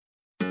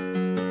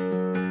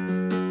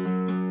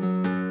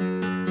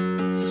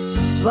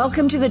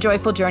Welcome to the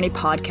Joyful Journey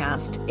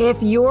podcast.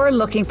 If you're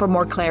looking for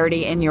more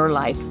clarity in your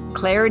life,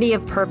 clarity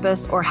of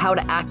purpose or how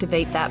to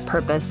activate that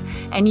purpose,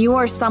 and you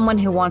are someone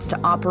who wants to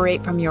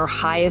operate from your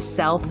highest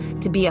self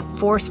to be a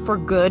force for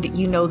good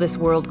you know this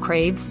world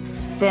craves,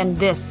 then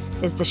this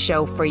is the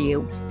show for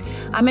you.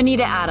 I'm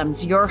Anita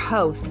Adams, your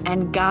host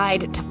and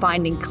guide to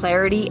finding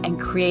clarity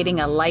and creating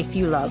a life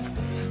you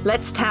love.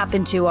 Let's tap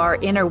into our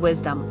inner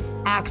wisdom,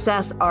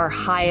 access our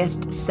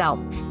highest self,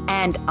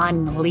 and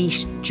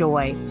unleash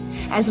joy.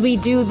 As we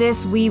do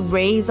this, we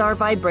raise our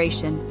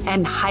vibration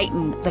and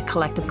heighten the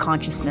collective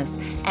consciousness.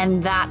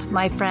 And that,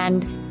 my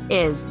friend,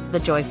 is the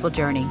Joyful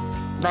Journey.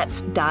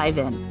 Let's dive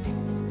in.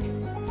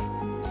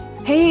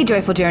 Hey,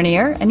 Joyful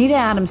Journeyer, Anita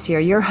Adams here,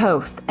 your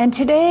host. And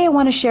today I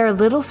want to share a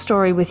little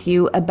story with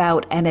you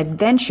about an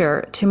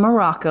adventure to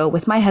Morocco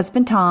with my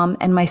husband Tom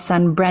and my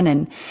son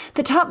Brennan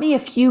that taught me a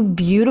few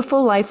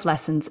beautiful life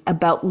lessons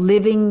about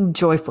living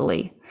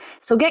joyfully.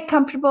 So get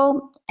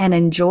comfortable and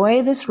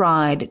enjoy this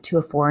ride to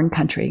a foreign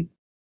country.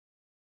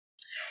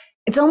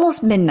 It's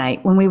almost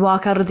midnight when we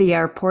walk out of the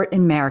airport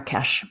in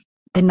Marrakesh.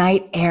 The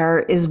night air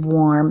is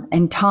warm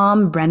and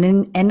Tom,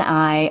 Brennan, and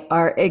I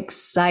are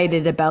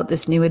excited about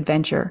this new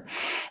adventure.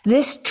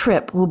 This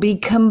trip will be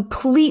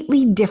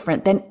completely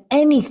different than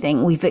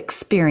anything we've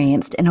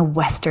experienced in a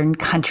Western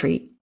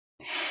country.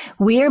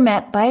 We are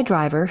met by a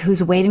driver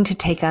who's waiting to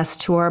take us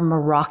to our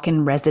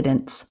Moroccan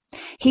residence.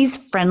 He's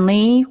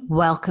friendly,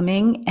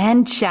 welcoming,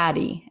 and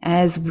chatty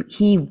as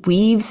he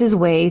weaves his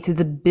way through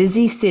the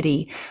busy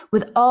city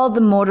with all the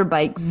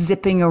motorbikes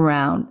zipping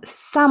around,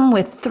 some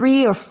with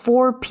 3 or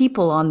 4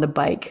 people on the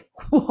bike.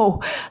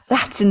 Whoa,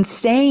 that's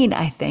insane,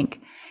 I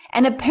think.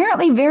 And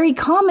apparently very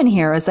common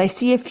here as I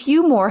see a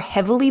few more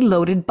heavily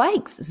loaded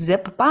bikes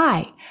zip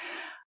by.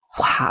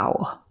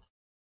 Wow.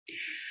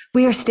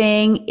 We are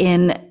staying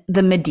in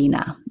the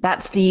Medina.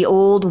 That's the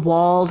old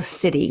walled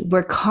city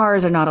where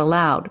cars are not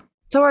allowed.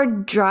 So our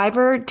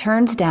driver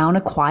turns down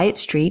a quiet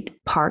street,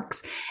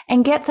 parks,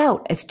 and gets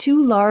out as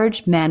 2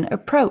 large men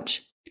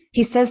approach.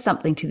 He says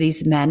something to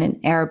these men in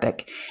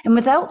Arabic, and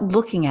without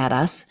looking at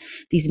us,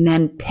 these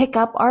men pick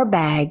up our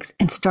bags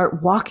and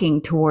start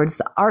walking towards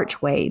the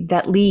archway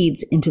that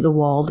leads into the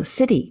walled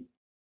city.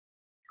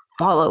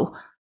 Follow,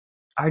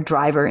 our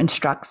driver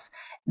instructs.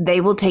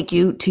 They will take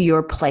you to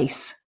your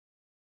place.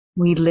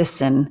 We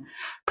listen,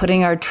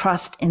 putting our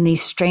trust in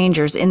these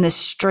strangers in this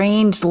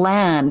strange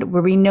land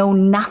where we know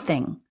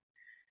nothing.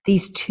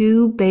 These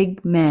 2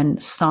 big men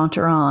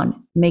saunter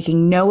on,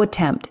 making no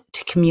attempt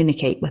to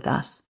communicate with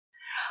us.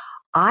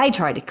 I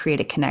try to create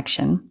a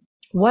connection.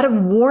 What a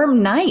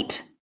warm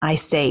night, I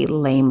say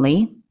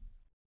lamely.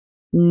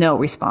 No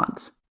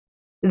response.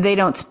 They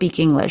don't speak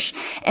English,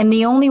 and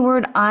the only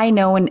word I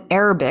know in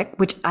Arabic,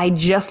 which I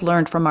just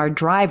learned from our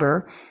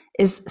driver,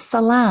 is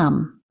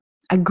salam.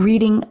 A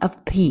greeting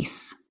of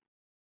peace.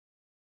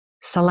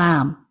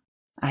 Salam,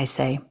 I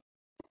say.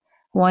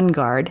 One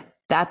guard,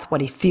 that's what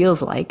he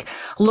feels like,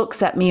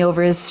 looks at me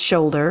over his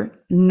shoulder,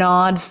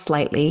 nods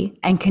slightly,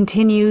 and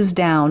continues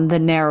down the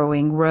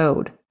narrowing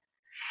road.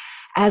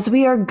 As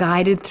we are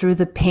guided through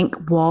the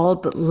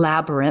pink-walled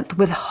labyrinth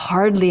with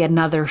hardly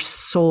another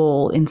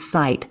soul in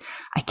sight,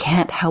 I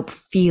can't help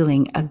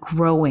feeling a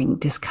growing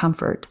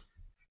discomfort.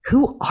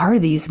 Who are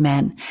these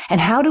men? And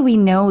how do we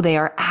know they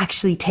are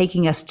actually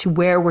taking us to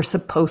where we're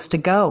supposed to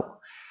go?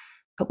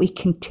 But we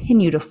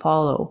continue to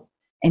follow.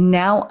 And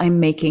now I'm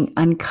making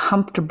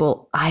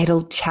uncomfortable,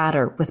 idle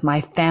chatter with my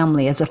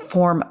family as a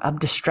form of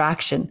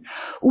distraction.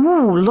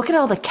 Ooh, look at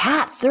all the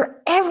cats.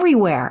 They're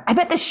everywhere. I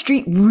bet the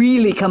street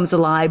really comes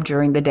alive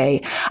during the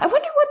day. I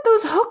wonder what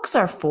those hooks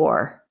are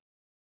for.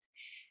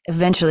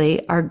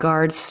 Eventually, our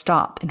guards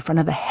stop in front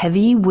of a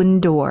heavy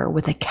wooden door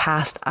with a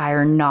cast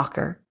iron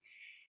knocker.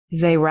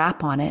 They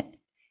rap on it,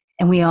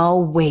 and we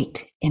all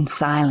wait in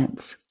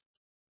silence.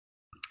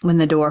 When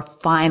the door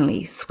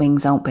finally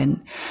swings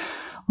open,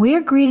 we are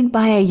greeted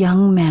by a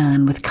young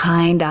man with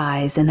kind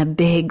eyes and a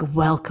big,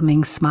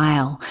 welcoming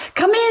smile.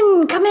 Come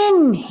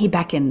in, he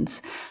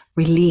beckons.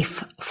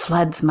 Relief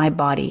floods my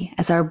body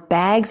as our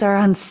bags are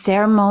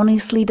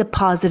unceremoniously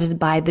deposited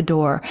by the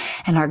door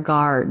and our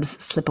guards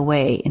slip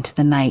away into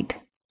the night.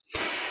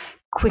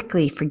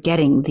 Quickly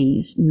forgetting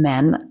these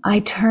men, I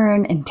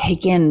turn and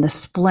take in the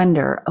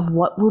splendor of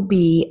what will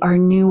be our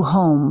new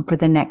home for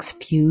the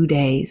next few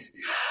days.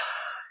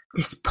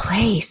 This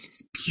place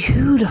is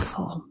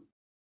beautiful.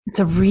 It's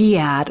a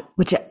riad,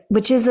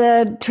 which is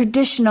a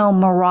traditional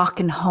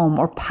Moroccan home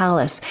or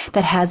palace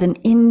that has an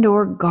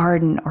indoor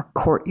garden or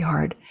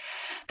courtyard.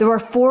 There are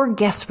 4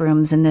 guest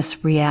rooms in this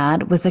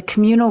riad with a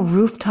communal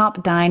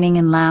rooftop dining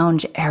and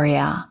lounge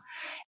area.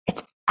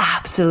 It's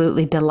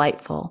absolutely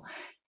delightful.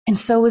 And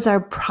so is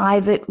our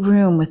private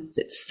room with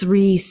its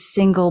 3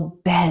 single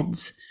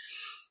beds.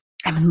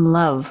 I'm in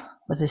love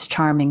with this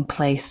charming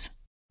place.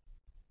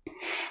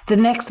 The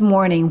next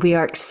morning, we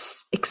are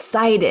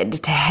excited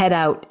to head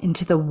out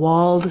into the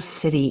walled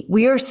city.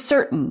 We are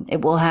certain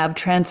it will have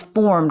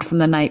transformed from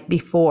the night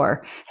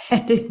before.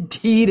 And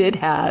indeed it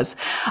has.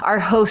 Our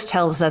host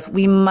tells us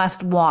we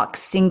must walk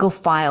single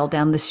file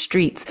down the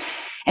streets.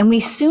 And we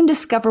soon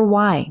discover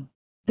why.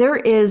 There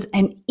is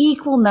an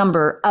equal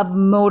number of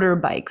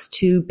motorbikes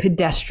to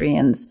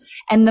pedestrians,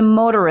 and the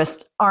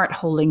motorists aren't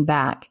holding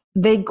back.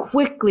 They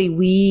quickly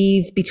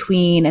weave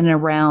between and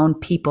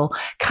around people,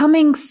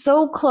 coming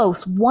so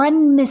close,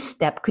 one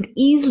misstep could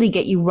easily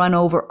get you run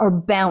over or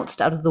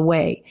bounced out of the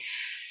way.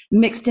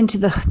 Mixed into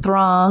the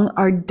throng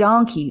are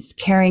donkeys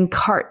carrying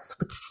carts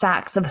with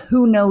sacks of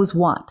who knows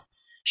what.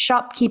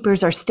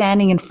 Shopkeepers are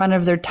standing in front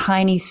of their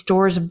tiny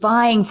stores,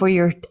 vying for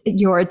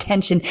your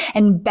attention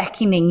and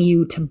beckoning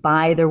you to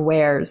buy their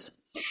wares.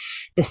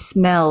 The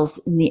smells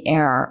in the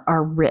air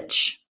are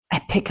rich. I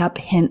pick up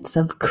hints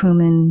of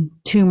cumin,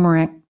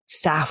 turmeric,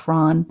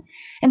 saffron,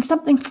 and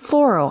something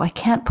floral I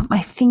can't put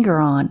my finger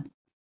on.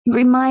 It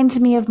reminds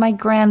me of my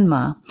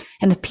grandma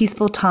and a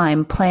peaceful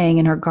time playing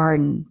in her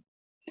garden.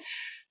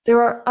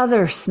 There are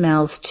other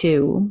smells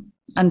too,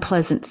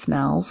 unpleasant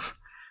smells,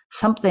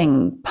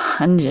 something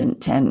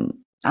pungent and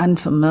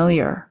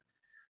unfamiliar.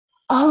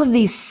 All of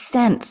these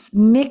scents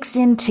mix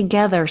in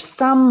together,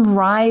 some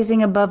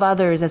rising above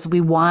others as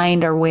we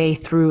wind our way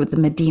through the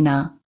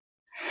Medina.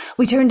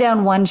 We turn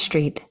down one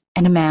street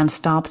and a man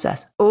stops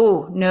us.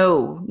 "Oh,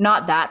 no,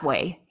 not that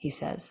way," he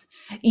says.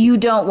 "You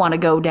don't want to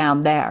go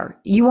down there.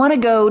 You want to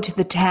go to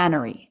the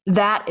tannery.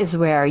 That is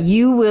where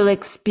you will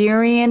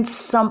experience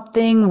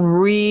something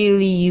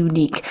really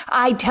unique.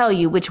 I tell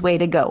you which way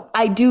to go.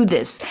 I do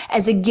this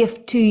as a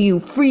gift to you,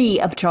 free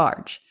of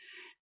charge."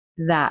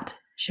 That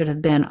should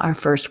have been our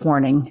first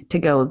warning to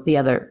go the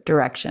other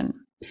direction.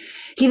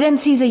 He then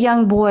sees a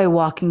young boy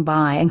walking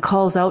by and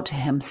calls out to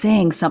him,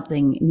 saying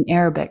something in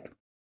Arabic.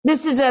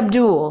 "This is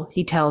Abdul,"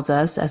 he tells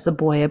us as the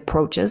boy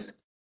approaches.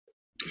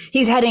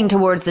 "He's heading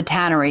towards the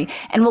tannery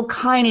and will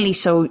kindly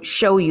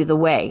show you the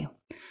way."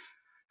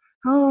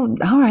 "Oh,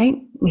 all right,"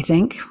 we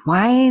think.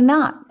 "Why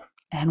not?"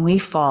 And we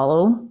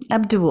follow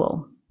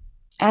Abdul.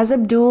 As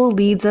Abdul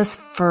leads us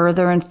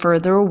further and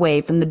further away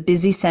from the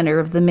busy center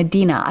of the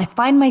Medina, I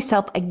find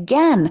myself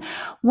again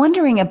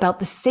wondering about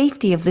the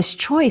safety of this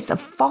choice of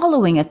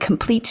following a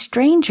complete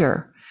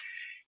stranger.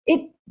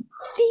 It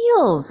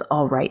feels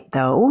all right,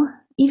 though,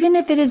 even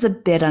if it is a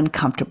bit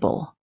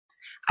uncomfortable.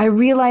 I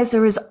realize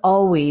there is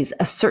always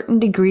a certain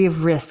degree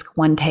of risk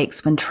one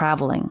takes when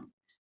traveling.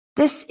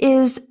 This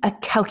is a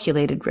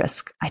calculated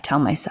risk, I tell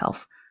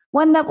myself,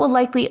 one that will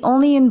likely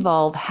only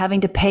involve having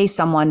to pay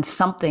someone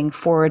something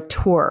for a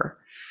tour.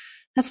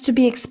 That's to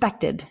be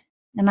expected,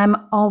 and I'm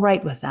all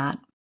right with that.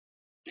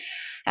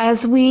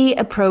 As we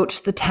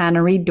approach the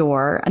tannery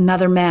door,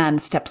 another man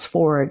steps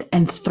forward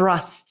and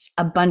thrusts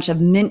a bunch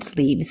of mint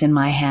leaves in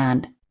my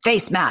hand.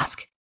 "Face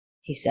mask,"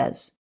 he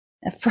says.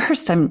 At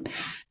first, I'm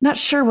not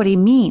sure what he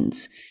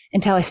means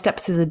until I step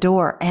through the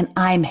door and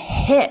I'm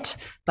hit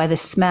by the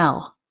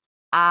smell.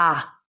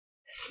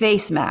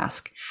 Face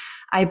mask.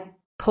 I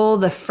pull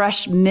the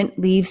fresh mint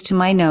leaves to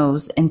my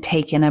nose and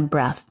take in a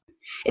breath.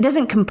 It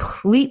doesn't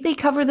completely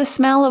cover the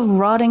smell of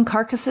rotting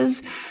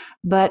carcasses,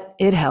 but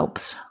it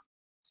helps.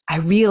 I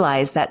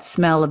realize that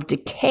smell of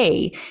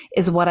decay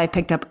is what I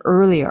picked up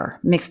earlier,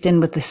 mixed in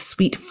with the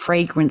sweet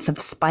fragrance of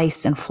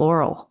spice and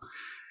floral.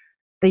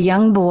 The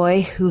young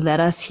boy who led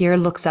us here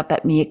looks up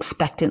at me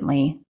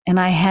expectantly, and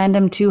I hand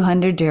him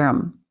 200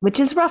 dirham, which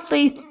is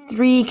roughly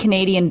 $3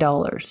 Canadian.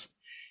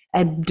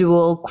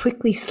 Abdul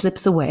quickly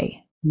slips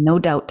away, no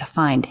doubt to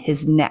find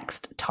his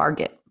next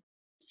target.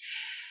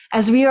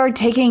 As we are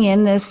taking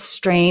in this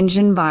strange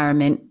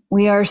environment,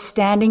 we are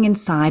standing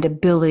inside a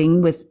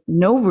building with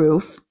no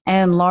roof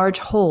and large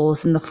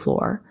holes in the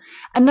floor.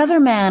 Another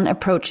man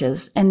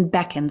approaches and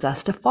beckons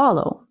us to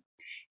follow.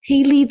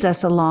 He leads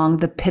us along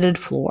the pitted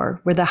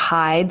floor where the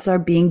hides are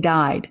being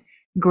dyed,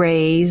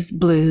 grays,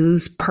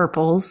 blues,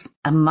 purples,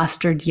 a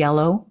mustard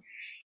yellow.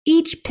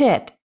 Each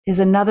pit is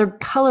another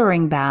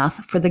coloring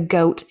bath for the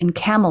goat and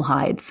camel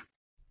hides.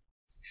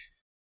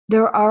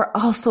 There are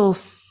also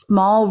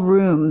small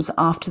rooms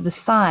off to the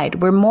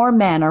side where more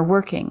men are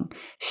working,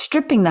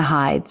 stripping the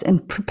hides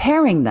and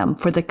preparing them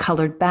for the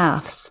colored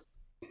baths.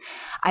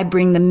 I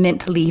bring the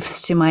mint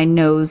leaves to my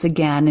nose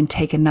again and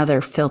take another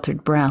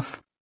filtered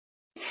breath.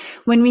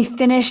 When we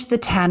finish the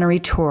tannery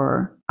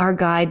tour, our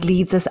guide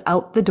leads us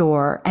out the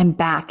door and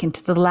back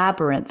into the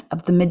labyrinth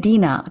of the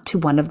Medina to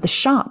one of the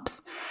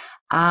shops.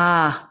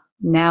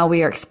 Now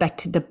we are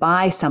expected to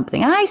buy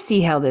something. I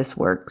see how this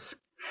works.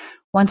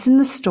 Once in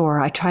the store,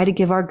 I try to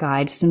give our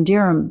guide some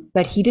dirham,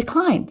 but he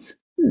declines.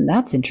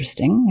 That's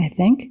interesting, I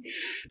think.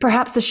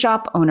 Perhaps the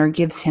shop owner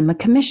gives him a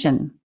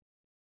commission.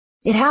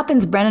 It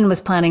happens Brennan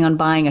was planning on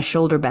buying a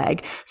shoulder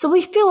bag, so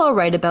we feel all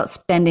right about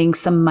spending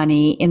some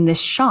money in this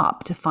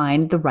shop to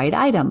find the right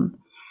item.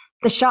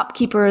 The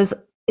shopkeeper is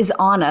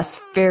on us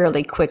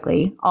fairly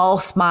quickly, all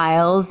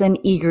smiles and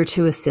eager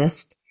to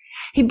assist.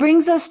 He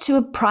brings us to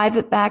a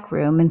private back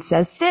room and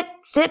says, Sit.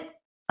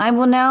 I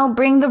will now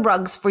bring the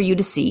rugs for you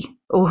to see."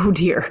 Oh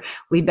dear,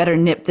 we better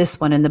nip this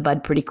one in the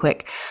bud pretty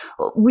quick.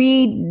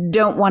 "We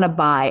don't want to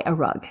buy a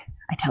rug,"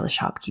 I tell the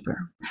shopkeeper.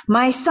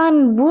 "My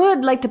son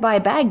would like to buy a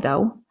bag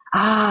though."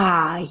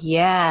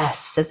 "Yes,"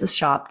 says the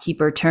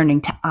shopkeeper,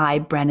 turning to eye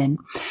Brennan.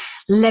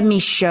 "Let me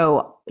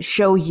show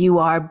show you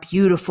our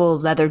beautiful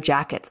leather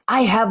jackets.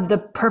 I have the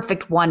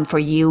perfect one for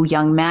you,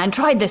 young man.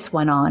 Try this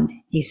one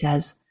on, he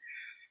says.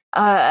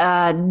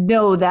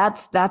 No,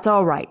 that's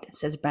all right,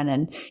 says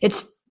Brennan.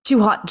 It's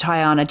too hot to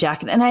try on a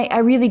jacket, and I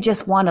really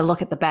just want to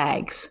look at the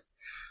bags.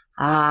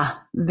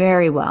 Ah,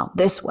 very well,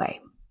 this way.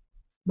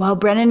 While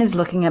Brennan is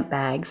looking at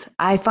bags,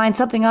 I find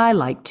something I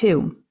like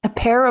too, a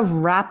pair of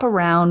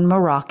wraparound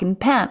Moroccan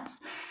pants.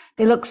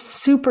 They look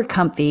super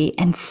comfy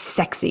and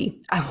sexy.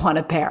 I want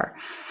a pair.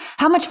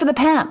 How much for the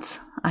pants?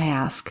 I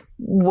ask.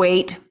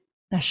 Wait,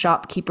 the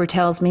shopkeeper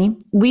tells me.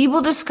 We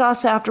will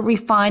discuss after we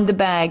find the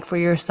bag for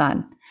your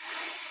son.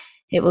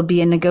 It will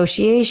be a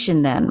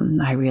negotiation then,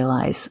 I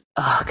realize.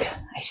 Ugh,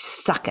 I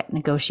suck at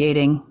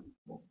negotiating.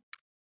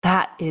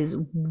 That is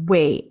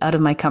way out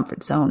of my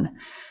comfort zone.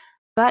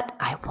 But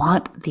I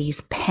want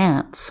these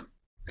pants.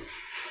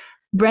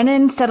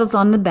 Brennan settles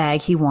on the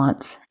bag he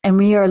wants, and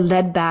we are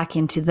led back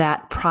into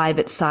that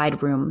private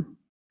side room.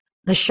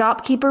 The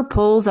shopkeeper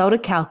pulls out a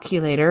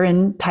calculator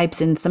and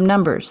types in some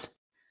numbers.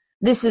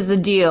 This is the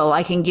deal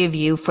I can give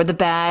you for the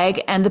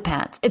bag and the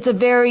pants. It's a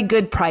very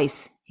good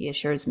price, he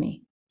assures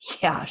me.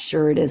 Yeah,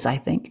 sure it is, I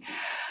think.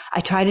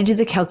 I try to do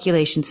the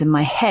calculations in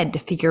my head to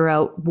figure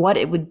out what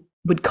it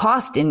would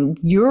cost in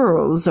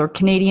euros or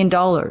Canadian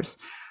dollars.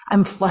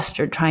 I'm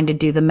flustered trying to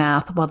do the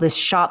math while this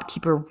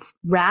shopkeeper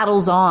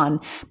rattles on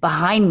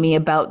behind me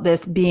about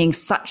this being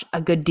such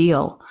a good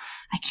deal.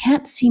 I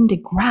can't seem to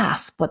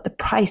grasp what the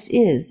price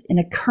is in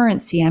a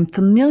currency I'm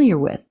familiar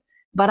with,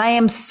 but I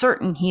am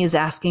certain he is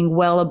asking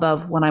well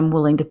above what I'm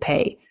willing to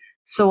pay.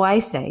 So I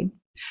say,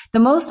 the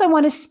most I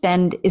want to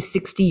spend is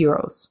 60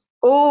 euros.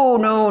 Oh,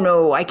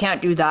 no, I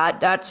can't do that.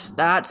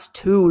 That's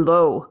too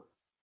low.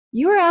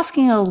 You're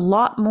asking a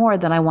lot more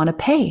than I want to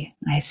pay,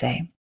 I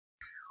say.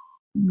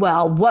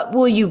 Well, what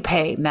will you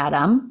pay,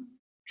 madam?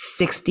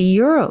 60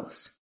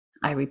 euros,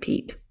 I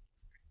repeat.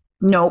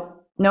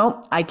 Nope,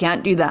 I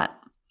can't do that.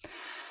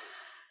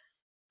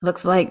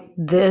 Looks like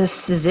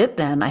this is it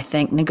then, I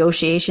think.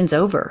 Negotiation's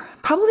over.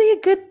 Probably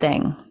a good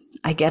thing.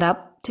 I get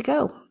up to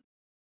go.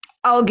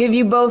 I'll give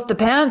you both the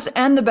pants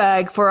and the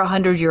bag for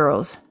 100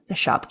 euros, the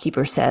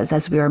shopkeeper says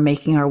as we are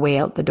making our way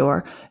out the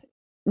door.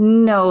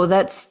 No,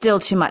 that's still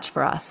too much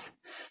for us.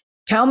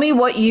 Tell me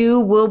what you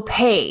will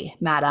pay,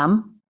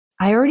 madam.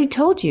 I already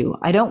told you,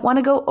 I don't want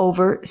to go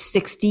over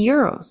 60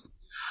 euros.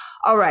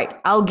 All right,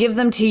 I'll give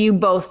them to you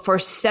both for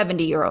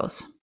 70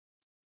 euros.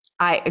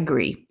 I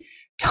agree.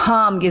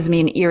 Tom gives me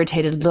an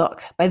irritated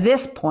look. By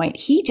this point,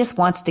 he just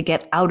wants to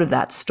get out of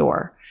that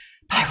store.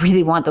 But I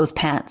really want those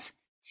pants.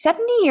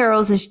 70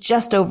 euros is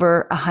just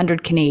over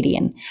 100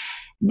 Canadian.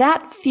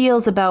 That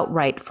feels about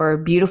right for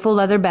a beautiful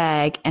leather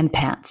bag and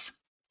pants.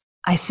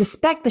 I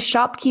suspect the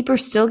shopkeeper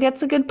still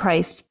gets a good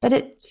price, but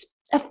it's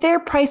a fair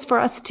price for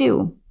us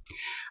too.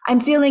 I'm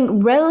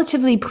feeling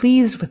relatively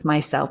pleased with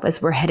myself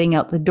as we're heading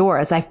out the door,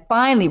 as I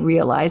finally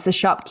realize the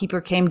shopkeeper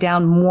came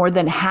down more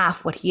than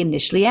half what he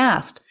initially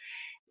asked.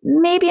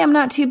 Maybe I'm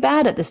not too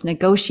bad at this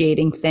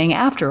negotiating thing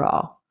after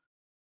all.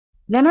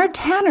 Then our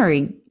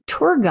tannery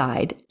tour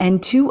guide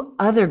and two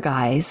other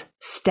guys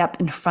step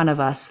in front of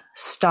us,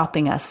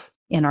 stopping us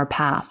in our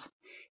path.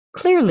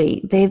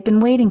 Clearly, they've been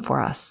waiting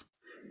for us.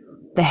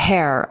 The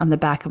hair on the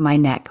back of my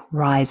neck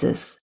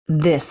rises.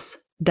 This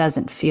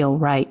doesn't feel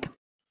right.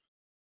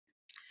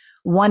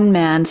 One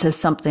man says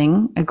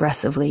something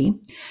aggressively.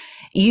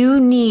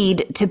 You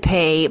need to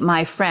pay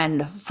my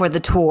friend for the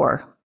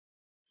tour.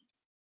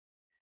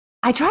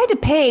 I tried to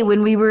pay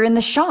when we were in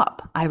the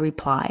shop, I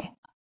reply.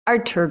 Our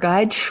tour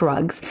guide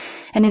shrugs,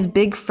 and his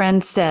big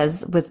friend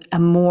says with a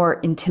more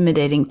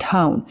intimidating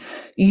tone,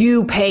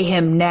 You pay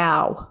him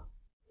now.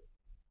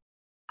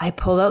 I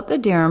pull out the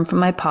dirham from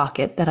my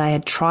pocket that I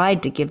had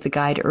tried to give the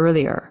guide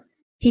earlier.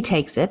 He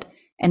takes it,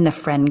 and the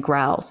friend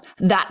growls,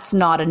 That's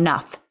not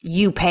enough.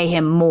 You pay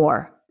him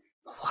more.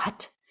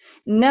 What?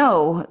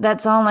 No,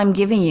 that's all I'm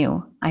giving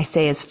you, I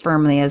say as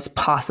firmly as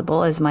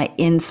possible as my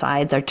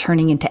insides are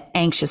turning into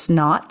anxious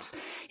knots.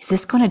 Is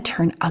this going to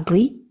turn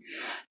ugly?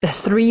 The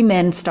three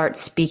men start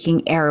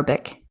speaking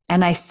Arabic,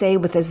 and I say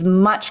with as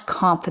much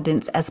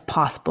confidence as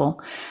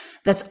possible,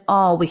 That's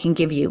all we can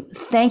give you.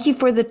 Thank you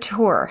for the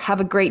tour. Have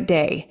a great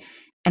day.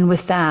 And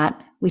with that,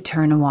 we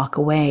turn and walk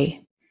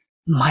away.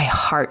 My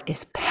heart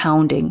is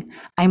pounding.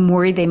 I'm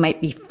worried they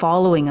might be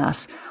following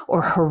us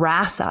or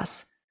harass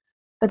us,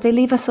 but they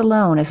leave us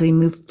alone as we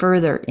move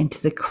further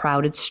into the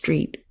crowded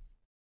street.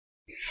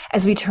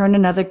 As we turn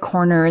another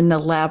corner in the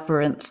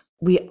labyrinth,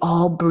 we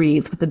all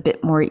breathe with a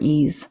bit more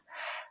ease.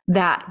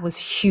 That was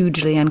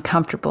hugely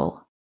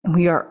uncomfortable, and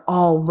we are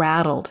all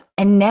rattled.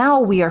 And now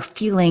we are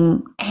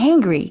feeling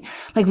angry,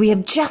 like we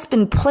have just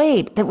been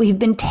played, that we've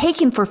been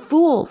taken for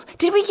fools.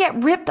 Did we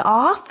get ripped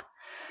off?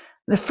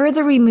 The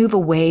further we move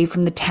away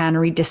from the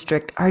tannery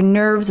district, our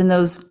nerves and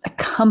those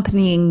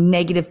accompanying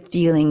negative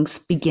feelings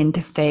begin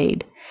to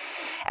fade.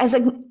 As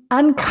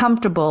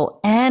uncomfortable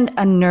and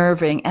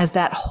unnerving as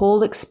that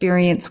whole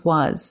experience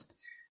was,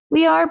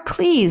 we are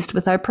pleased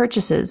with our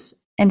purchases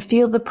and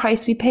feel the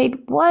price we paid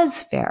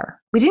was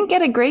fair. We didn't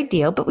get a great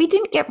deal, but we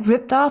didn't get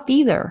ripped off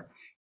either.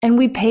 And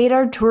we paid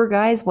our tour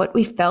guides what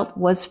we felt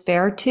was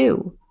fair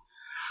too.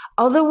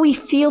 Although we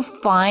feel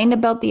fine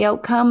about the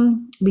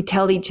outcome, we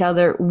tell each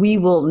other we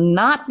will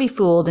not be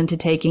fooled into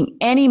taking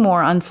any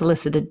more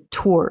unsolicited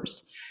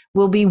tours.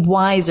 We'll be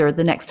wiser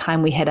the next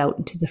time we head out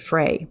into the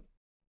fray.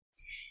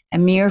 A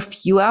mere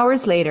few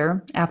hours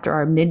later, after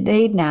our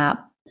midday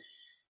nap,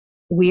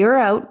 we are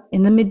out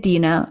in the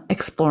Medina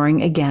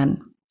exploring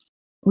again.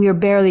 We are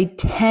barely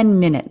 10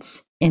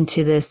 minutes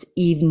into this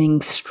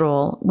evening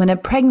stroll when a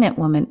pregnant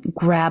woman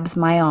grabs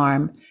my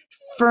arm,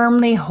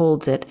 firmly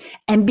holds it,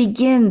 and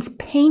begins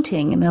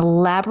painting an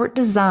elaborate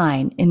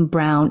design in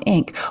brown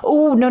ink.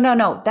 Oh,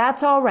 no,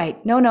 that's all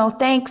right. No,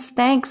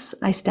 thanks,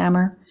 I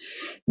stammer.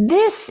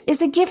 This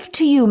is a gift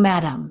to you,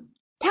 madam.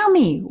 Tell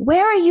me,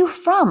 where are you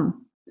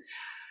from?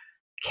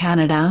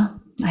 Canada,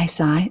 I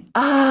sigh.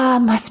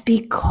 Must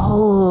be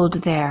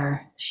cold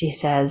there, she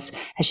says,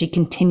 as she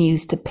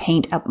continues to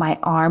paint up my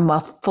arm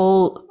while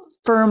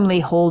firmly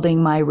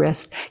holding my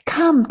wrist.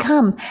 Come,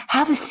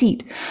 have a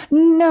seat.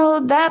 No,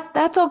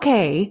 that's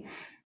okay.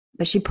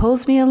 But she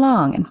pulls me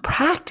along and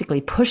practically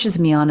pushes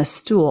me on a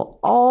stool,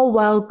 all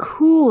while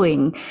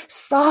cooing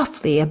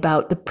softly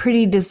about the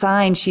pretty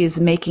design she is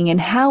making and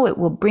how it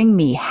will bring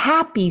me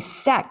happy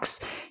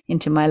sex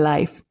into my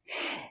life.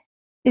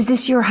 Is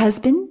this your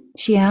husband?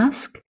 She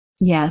asks.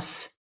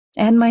 Yes,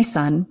 and my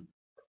son.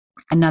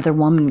 Another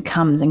woman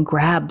comes and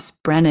grabs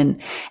Brennan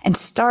and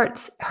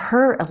starts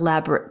her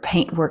elaborate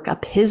paintwork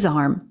up his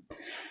arm.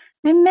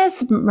 I'm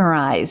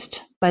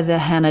mesmerized by the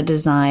henna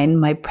design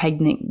my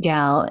pregnant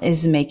gal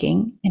is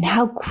making and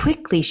how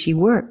quickly she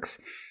works.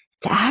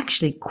 It's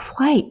actually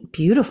quite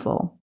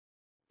beautiful.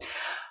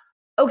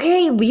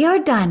 Okay, we are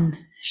done,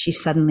 she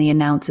suddenly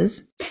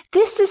announces.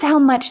 This is how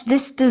much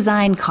this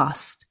design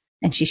cost.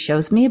 And she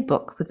shows me a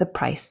book with the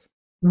price.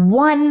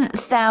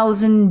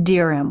 1,000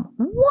 dirham.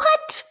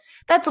 What?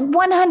 That's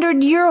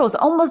 100 euros,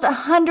 almost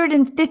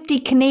 150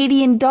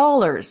 Canadian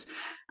dollars.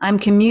 I'm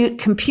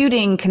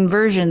computing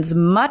conversions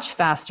much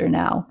faster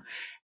now.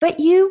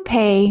 But you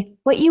pay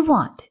what you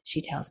want,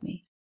 she tells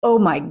me. Oh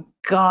my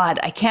God,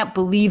 I can't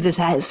believe this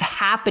is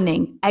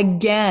happening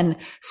again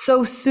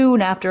so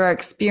soon after our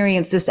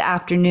experience this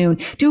afternoon.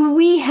 Do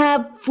we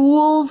have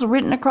fools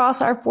written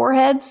across our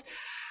foreheads?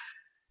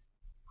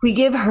 We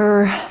give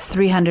her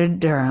 300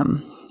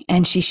 dirham,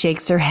 and she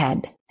shakes her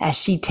head as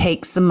she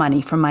takes the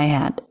money from my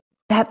hand.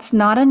 That's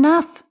not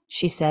enough,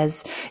 she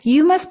says.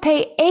 You must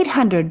pay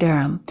 800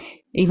 dirham,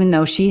 even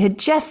though she had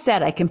just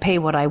said I can pay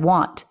what I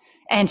want.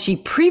 And she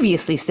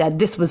previously said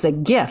this was a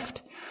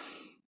gift.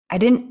 I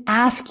didn't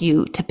ask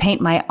you to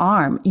paint my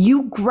arm.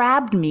 You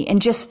grabbed me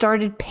and just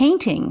started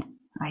painting,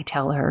 I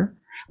tell her.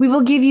 We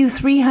will give you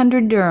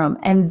 300 dirham,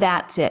 and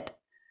that's it.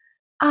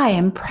 I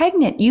am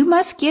pregnant. You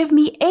must give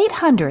me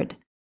 800.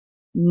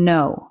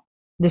 No,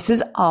 this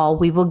is all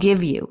we will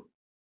give you.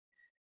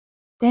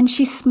 Then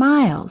she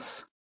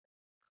smiles,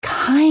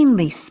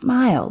 kindly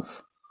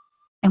smiles,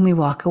 and we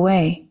walk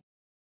away.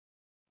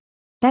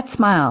 That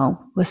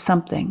smile was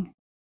something.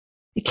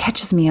 It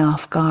catches me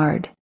off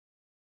guard.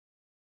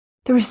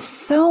 There was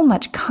so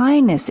much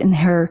kindness in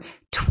her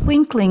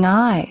twinkling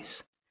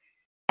eyes.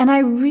 And I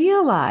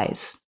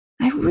realize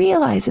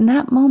in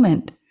that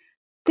moment,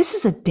 this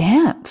is a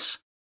dance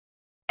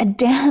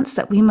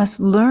that we must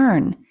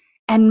learn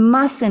and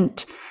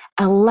mustn't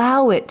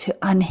allow it to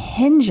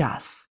unhinge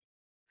us.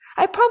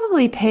 I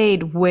probably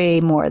paid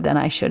way more than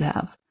I should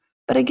have.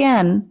 But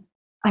again,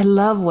 I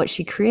love what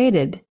she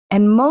created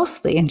and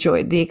mostly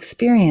enjoyed the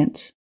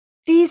experience.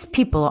 These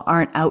people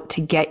aren't out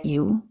to get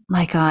you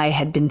like I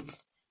had been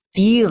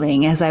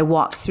feeling as I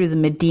walked through the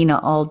Medina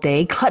all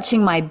day,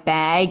 clutching my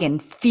bag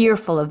and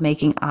fearful of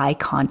making eye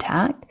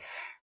contact.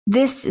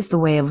 This is the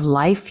way of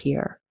life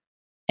here.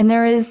 And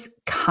there is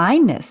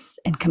kindness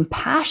and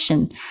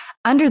compassion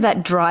under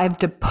that drive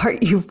to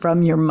part you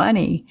from your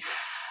money.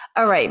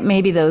 All right,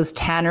 maybe those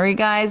tannery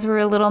guys were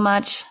a little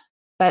much,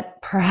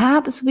 but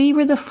perhaps we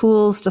were the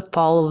fools to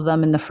follow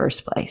them in the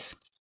first place.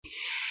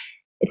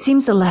 It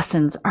seems the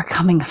lessons are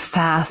coming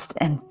fast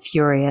and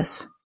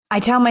furious. I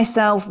tell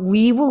myself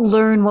we will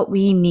learn what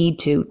we need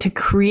to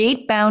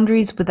create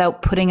boundaries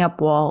without putting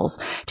up walls,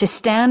 to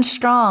stand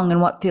strong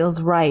in what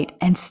feels right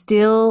and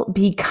still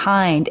be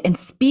kind and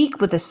speak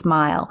with a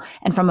smile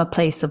and from a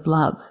place of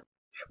love.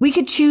 We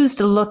could choose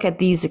to look at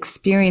these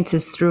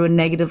experiences through a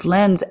negative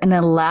lens and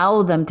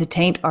allow them to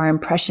taint our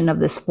impression of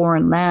this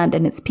foreign land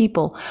and its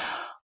people.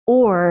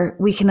 Or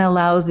we can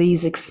allow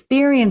these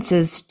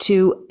experiences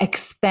to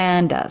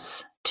expand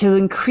us, to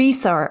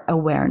increase our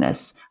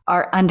awareness,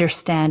 our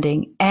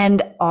understanding,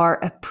 and our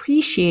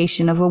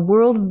appreciation of a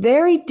world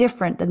very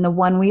different than the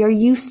one we are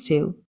used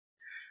to.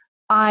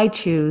 I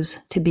choose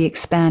to be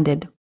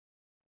expanded.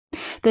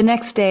 The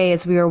next day,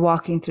 as we were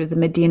walking through the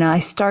Medina, I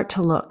start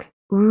to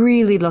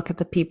really look at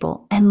the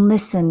people and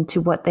listen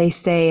to what they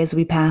say as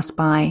we pass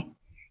by.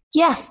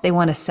 Yes, they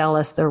want to sell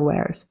us their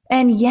wares.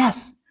 And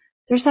yes,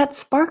 there's that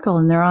sparkle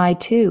in their eye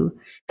too,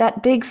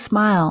 that big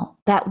smile,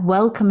 that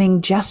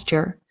welcoming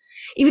gesture.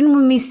 Even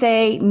when we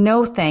say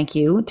no thank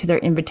you to their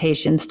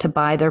invitations to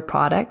buy their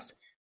products,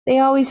 They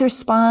always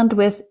respond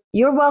with,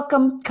 "You're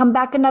welcome, come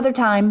back another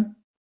time."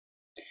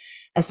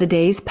 As the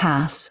days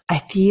pass, I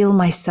feel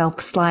myself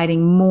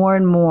sliding more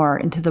and more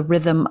into the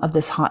rhythm of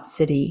this hot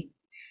city.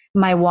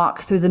 My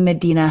walk through the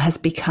Medina has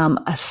become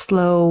a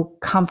slow,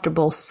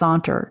 comfortable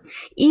saunter,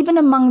 even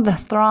among the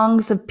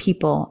throngs of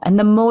people and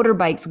the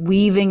motorbikes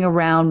weaving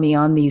around me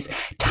on these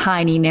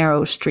tiny,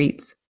 narrow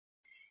streets.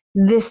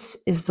 This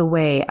is the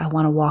way I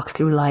want to walk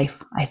through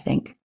life, I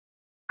think.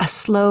 A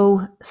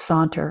slow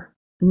saunter,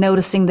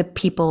 noticing the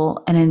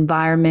people and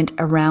environment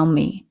around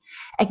me,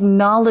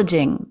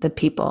 acknowledging the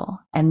people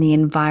and the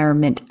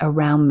environment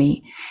around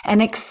me,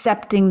 and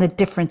accepting the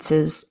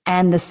differences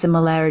and the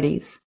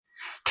similarities.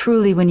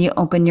 Truly, when you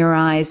open your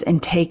eyes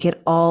and take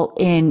it all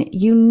in,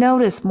 you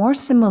notice more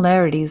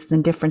similarities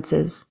than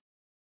differences.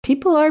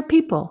 People are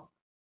people,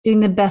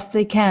 doing the best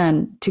they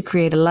can to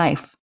create a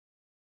life.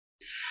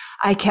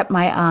 I kept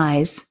my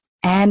eyes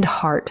and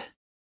heart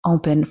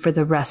open for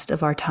the rest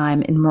of our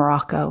time in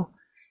Morocco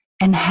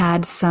and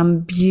had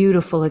some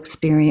beautiful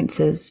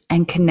experiences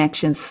and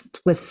connections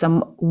with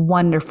some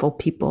wonderful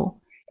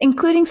people,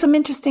 including some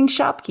interesting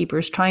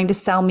shopkeepers trying to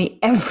sell me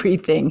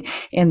everything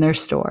in their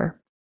store.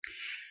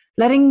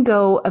 Letting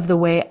go of the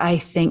way I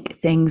think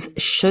things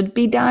should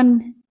be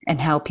done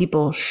and how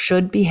people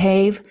should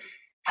behave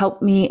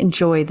helped me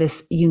enjoy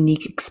this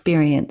unique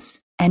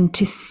experience and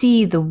to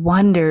see the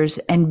wonders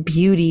and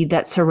beauty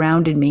that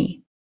surrounded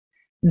me.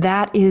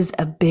 That is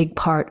a big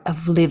part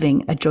of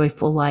living a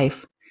joyful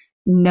life,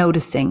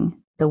 noticing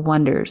the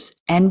wonders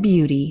and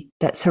beauty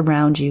that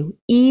surround you,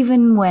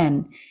 even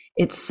when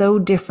it's so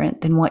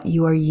different than what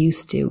you are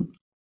used to.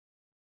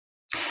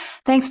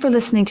 Thanks for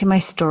listening to my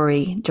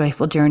story,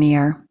 Joyful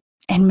Journeyer.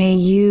 And may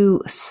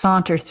you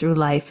saunter through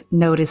life,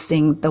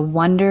 noticing the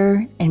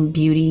wonder and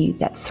beauty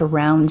that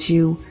surrounds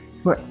you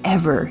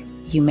wherever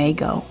you may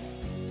go.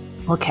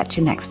 We'll catch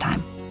you next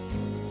time.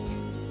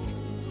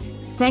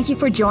 Thank you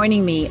for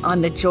joining me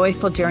on the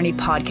Joyful Journey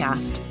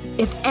podcast.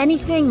 If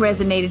anything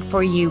resonated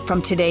for you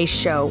from today's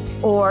show,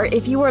 or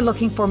if you are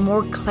looking for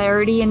more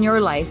clarity in your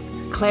life,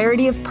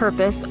 clarity of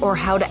purpose, or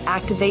how to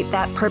activate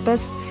that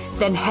purpose,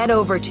 then head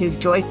over to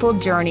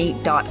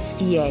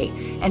joyfuljourney.ca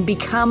and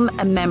become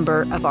a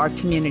member of our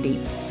community.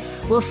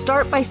 We'll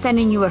start by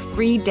sending you a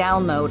free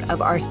download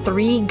of our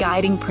 3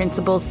 guiding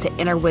principles to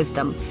inner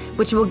wisdom,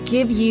 which will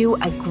give you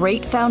a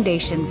great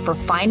foundation for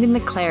finding the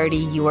clarity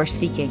you are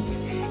seeking.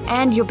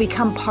 And you'll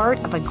become part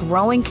of a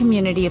growing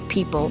community of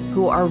people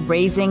who are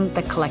raising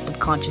the collective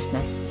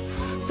consciousness.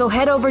 So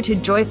head over to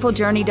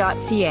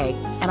joyfuljourney.ca,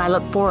 and I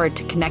look forward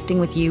to connecting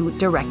with you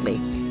directly.